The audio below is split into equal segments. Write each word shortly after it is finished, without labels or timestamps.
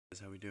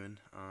How we doing?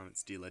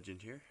 It's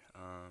DLegend here,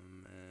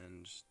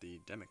 and the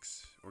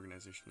Demyx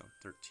Organizational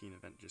 13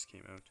 event just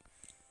came out,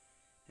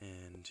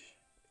 and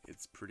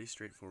it's pretty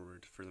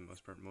straightforward for the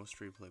most part. Most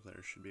replay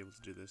players should be able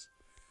to do this,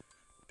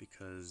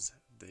 because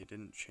they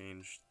didn't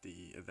change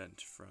the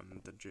event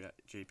from the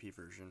JP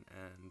version,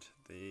 and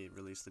they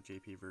released the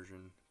JP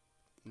version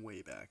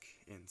way back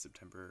in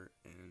September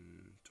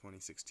in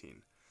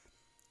 2016.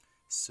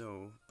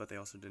 So, but they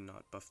also did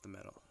not buff the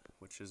medal,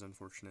 which is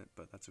unfortunate,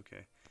 but that's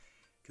okay,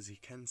 because he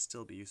can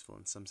still be useful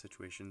in some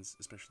situations,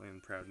 especially in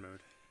proud mode.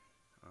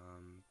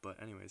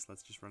 But anyways,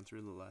 let's just run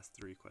through the last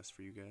 3 quests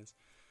for you guys.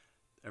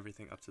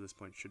 Everything up to this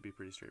point should be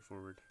pretty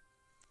straightforward.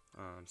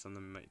 Some of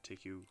them might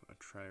take you a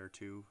try or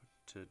two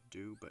to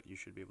do, but you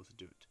should be able to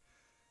do it.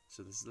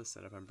 So this is the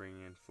setup I'm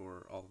bringing in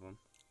for all of them.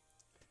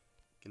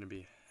 Gonna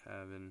be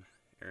having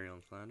Aerial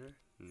and Flounder,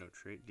 no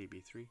trait,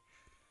 DB3,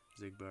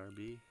 Zigbar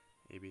B,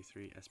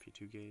 AB3,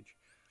 SP2 gauge,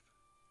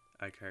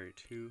 I carry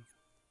 2,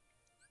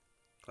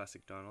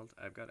 Classic Donald.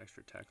 I've got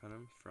extra attack on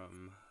him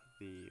from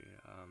the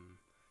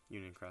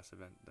Union Cross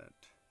event that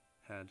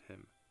had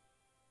him.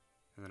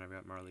 And then I've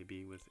got Marley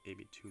B with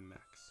AB2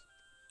 max.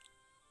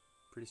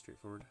 Pretty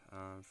straightforward.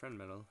 Friend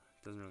medal,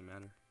 doesn't really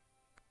matter.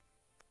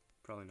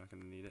 Probably not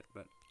going to need it,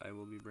 but I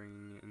will be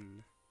bringing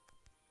in,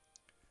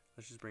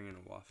 let's just bring in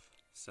a Waff,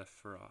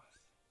 Sephiroth.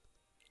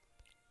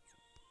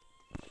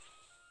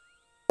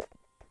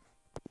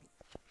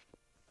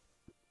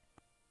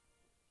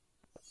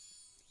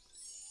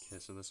 Okay,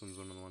 so this one's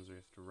one of the ones where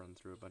you have to run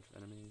through a bunch of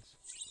enemies.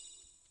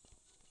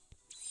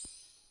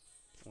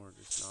 Or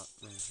just not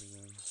run through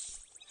them.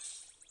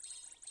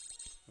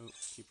 Oh,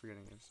 keep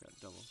forgetting I just got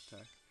double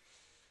attack.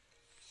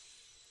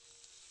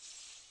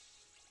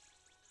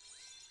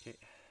 Okay.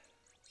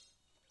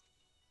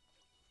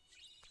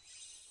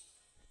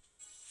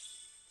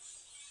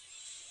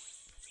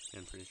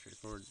 Again, pretty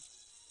straightforward.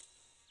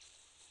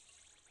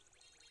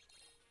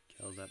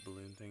 Kill that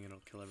balloon thing, it'll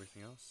kill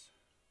everything else.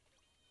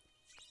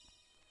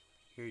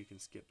 Here you can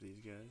skip these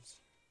guys,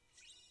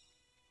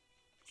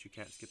 but you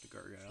can't skip the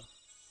Gargoyle.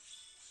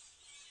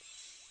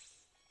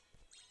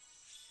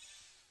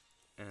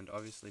 And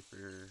obviously,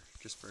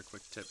 just for a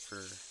quick tip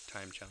for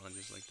time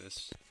challenges like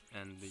this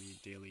and the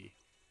daily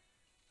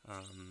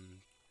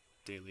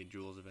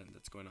Jewels event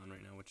that's going on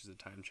right now, which is a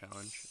time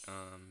challenge,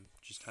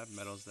 just have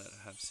medals that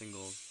have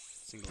single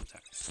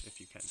attacks if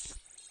you can.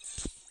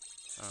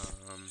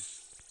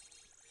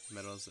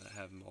 Medals that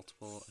have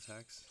multiple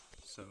attacks.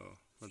 So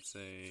let's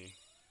say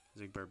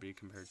Zigbar B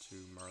compared to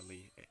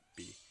Marley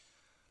B.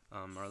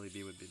 Marley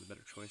B would be the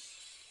better choice,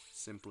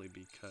 simply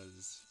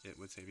because it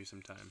would save you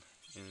some time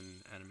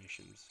in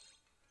animations.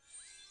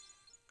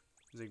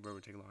 Zigbar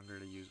would take longer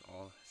to use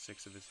all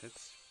 6 of his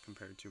hits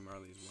compared to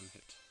Marley's 1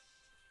 hit,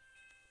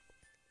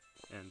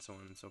 and so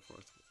on and so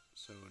forth.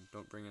 So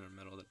don't bring in a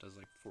medal that does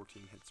like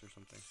 14 hits or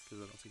something,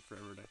 because it'll take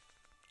forever to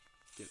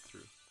get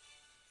through.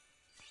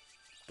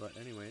 But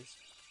anyways,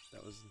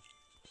 that was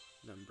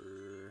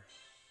number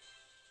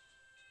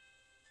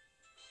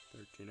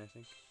 13, I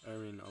think.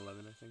 11,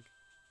 I think.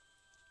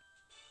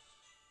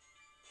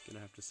 Gonna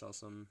have to sell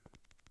some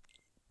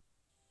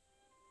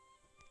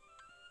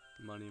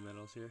money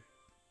medals here.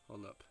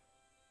 Hold up.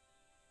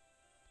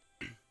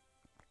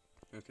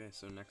 Okay,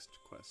 so next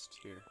quest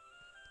here.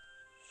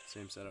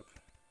 Same setup.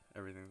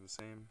 Everything's the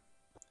same.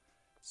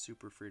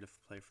 Super free to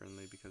play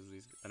friendly because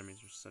these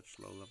enemies are such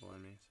low level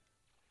enemies.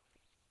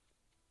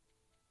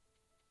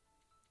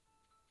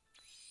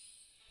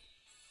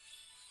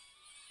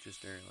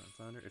 Just Aerial and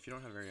Flounder. If you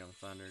don't have Aerial and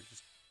Flounder,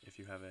 just if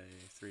you have a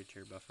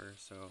 3-tier buffer,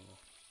 so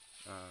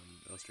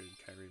Illustrated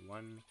Kyrie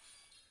 1,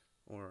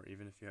 or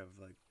even if you have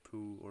like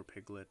Pooh or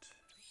Piglet,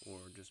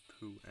 or just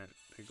Pooh and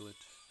Piglet,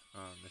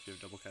 if you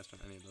have double cast on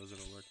any of those,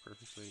 it'll work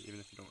perfectly. Even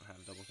if you don't have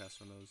double cast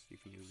on those, you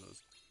can use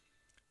those.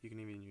 You can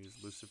even use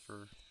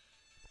Lucifer.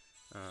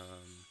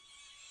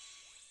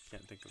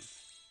 Can't think of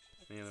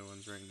any other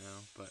ones right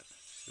now, but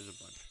there's a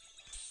bunch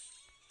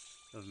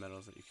of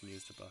medals that you can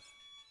use to buff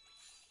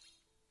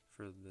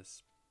for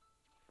this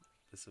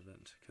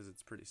event, because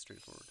it's pretty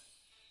straightforward.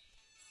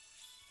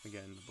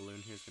 Again, the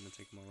balloon here is going to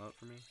take them all out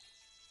for me,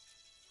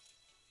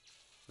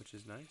 which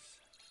is nice.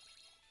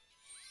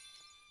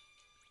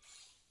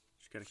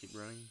 Just gotta keep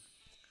running.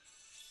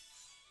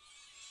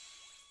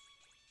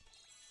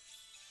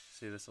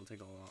 See, this will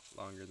take a lot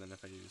longer than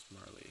if I used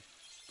Marley,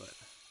 but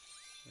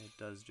it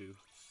does do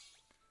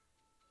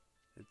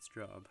its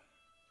job.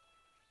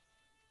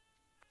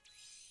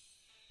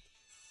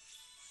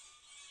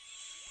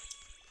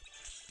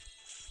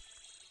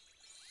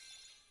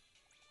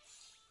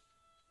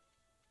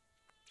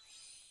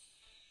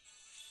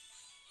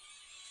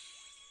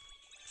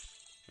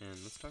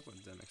 And let's talk about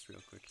Demyx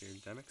real quick here.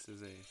 Demyx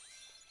is a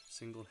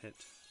single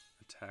hit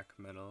attack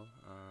medal.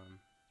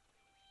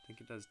 I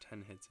think it does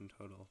 10 hits in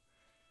total.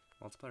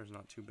 Multiplier is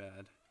not too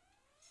bad.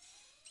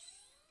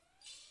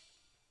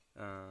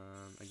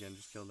 Again,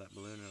 just kill that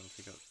balloon and it'll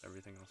take out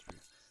everything else for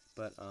you.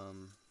 But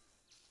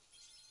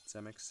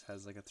Demyx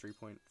has like a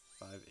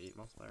 3.58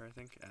 multiplier, I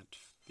think, at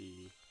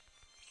the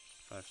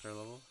 5-star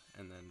level,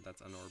 and then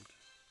that's unorbed.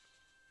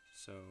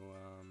 So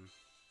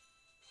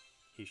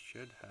he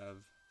should have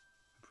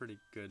a pretty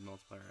good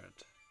multiplier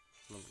at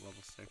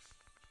level 6,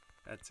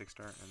 at 6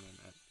 star, and then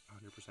at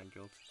 100%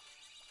 guild.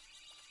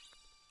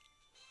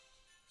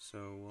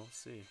 So we'll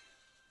see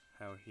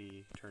how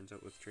he turns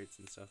out with traits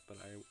and stuff, but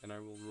I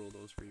will roll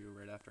those for you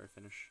right after I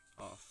finish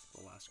off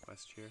the last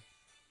quest here.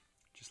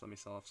 Just let me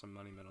sell off some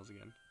money medals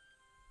again.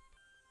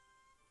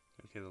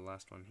 Okay, the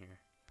last one here.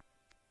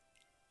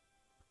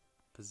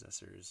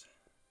 Possessors.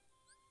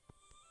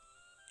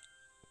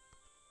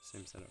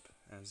 Same setup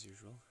as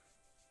usual.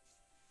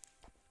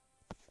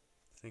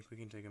 I think we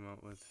can take him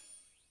out with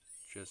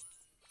just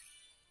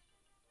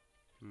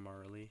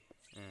Marley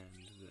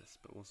and this,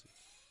 but we'll see.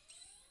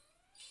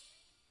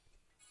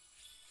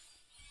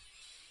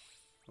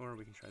 Or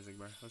we can try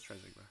Zigbar. Let's try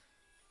Zigbar.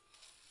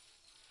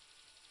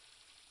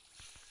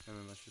 And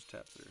then let's just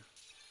tap through.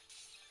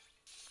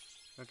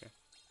 Okay.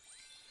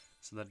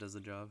 So that does the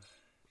job.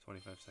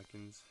 25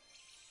 seconds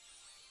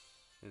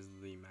is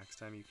the max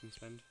time you can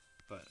spend,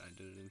 but I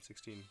did it in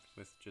 16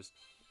 with just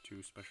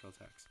 2 special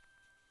attacks.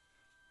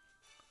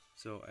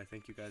 So I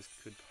think you guys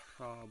could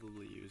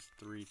probably use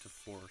 3 to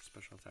 4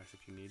 special attacks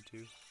if you need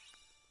to,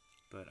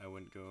 but I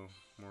wouldn't go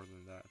more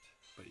than that.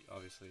 But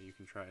obviously you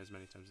can try as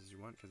many times as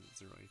you want because it's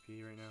 0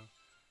 AP right now.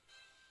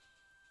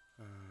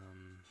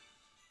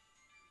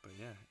 But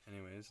yeah,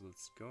 anyways,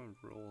 let's go and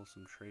roll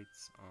some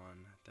traits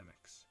on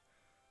Demyx.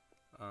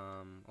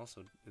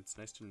 Also, it's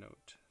nice to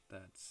note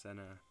that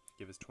SENA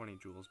gave us 20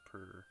 jewels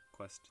per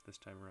quest this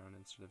time around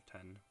instead of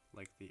 10,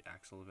 like the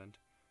Axel event,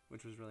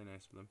 which was really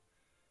nice of them,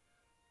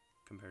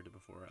 compared to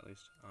before at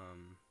least.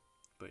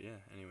 But yeah,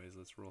 anyways,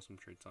 let's roll some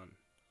traits on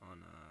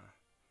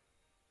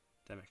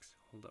Demyx.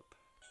 Hold up.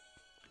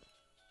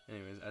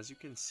 Anyways, as you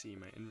can see,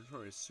 my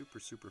inventory is super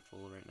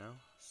full right now,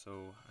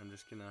 so I'm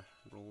just gonna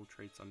roll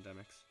traits on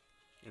Demyx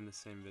in the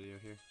same video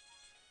here.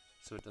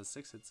 So it does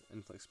 6 hits,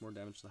 inflicts more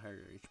damage the higher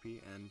your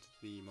HP, and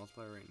the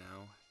multiplier right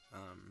now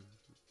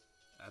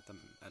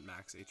at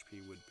max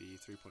HP would be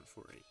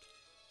 3.48.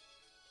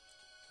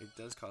 It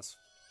does cost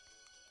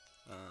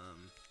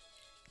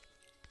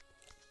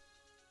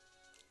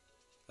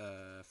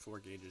 4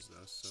 gauges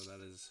though, so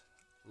that is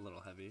a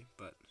little heavy,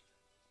 but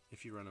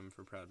if you run him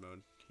for proud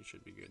mode, he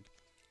should be good.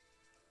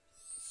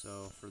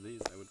 So for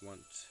these, I would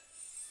want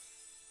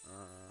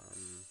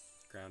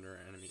ground or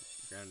air enemy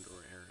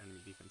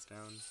defense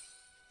down,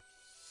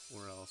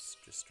 or else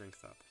just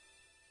strength up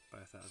by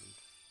 1,000.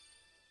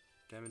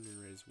 Damage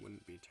and raise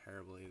wouldn't be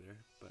terrible either,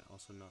 but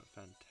also not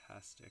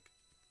fantastic.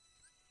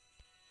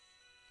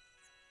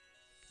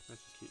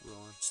 Let's just keep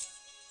rolling.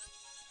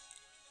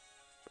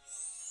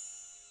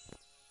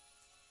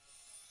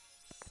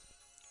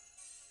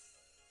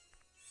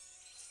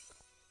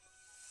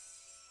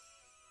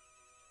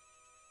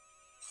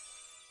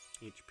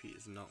 HP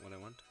is not what I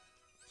want,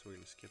 so we're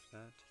going to skip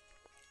that.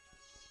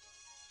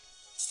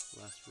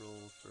 Last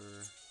roll for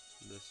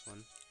this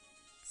one.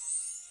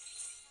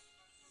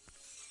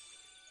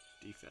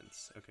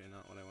 Defense. Okay,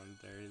 not what I wanted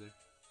there either.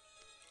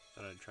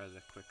 Thought I'd try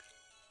the quick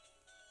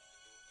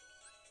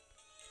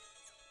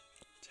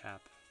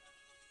tap.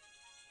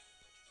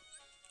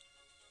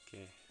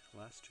 Okay,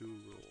 last 2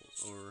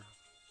 rolls, or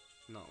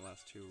not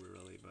last 2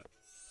 really, but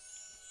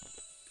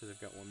because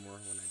I've got one more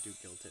when I do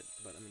guilt it,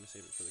 but I'm going to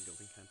save it for the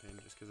guilting campaign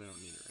just because I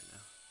don't need it right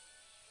now.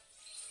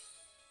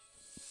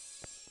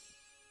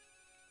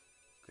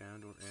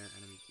 Ground or air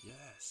enemy.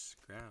 Yes,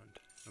 ground.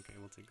 Okay,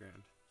 we'll take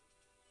ground.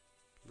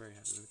 Very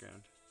happy with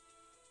ground.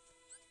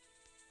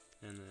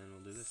 And then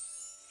we'll do this.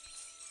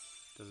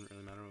 Doesn't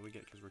really matter what we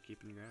get because we're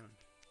keeping ground.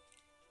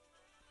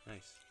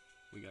 Nice.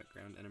 We got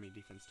ground enemy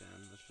defense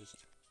down. Let's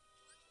just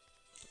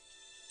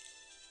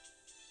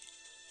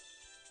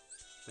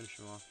finish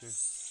him off here.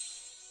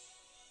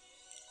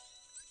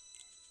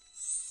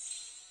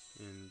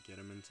 And get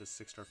him into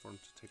 6-star form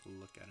to take a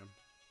look at him.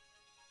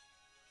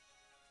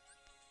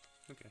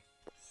 Okay.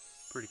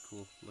 Pretty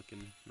cool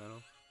looking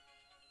medal.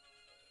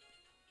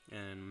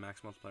 And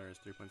max multiplier is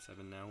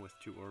 3.7 now with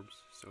 2 orbs,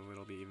 so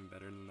it'll be even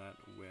better than that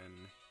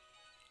when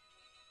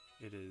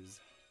it is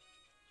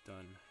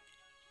done.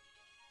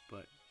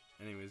 But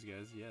anyways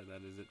guys, yeah,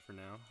 that is it for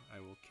now. I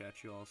will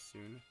catch you all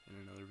soon in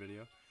another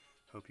video.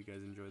 Hope you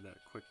guys enjoyed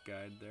that quick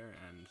guide there,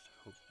 and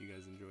hope you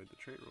guys enjoyed the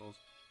trait rolls.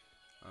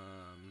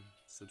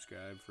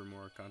 Subscribe for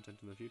more content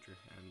in the future,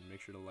 and make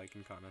sure to like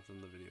and comment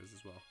on the videos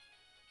as well.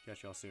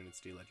 Catch y'all soon.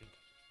 It's DLegend.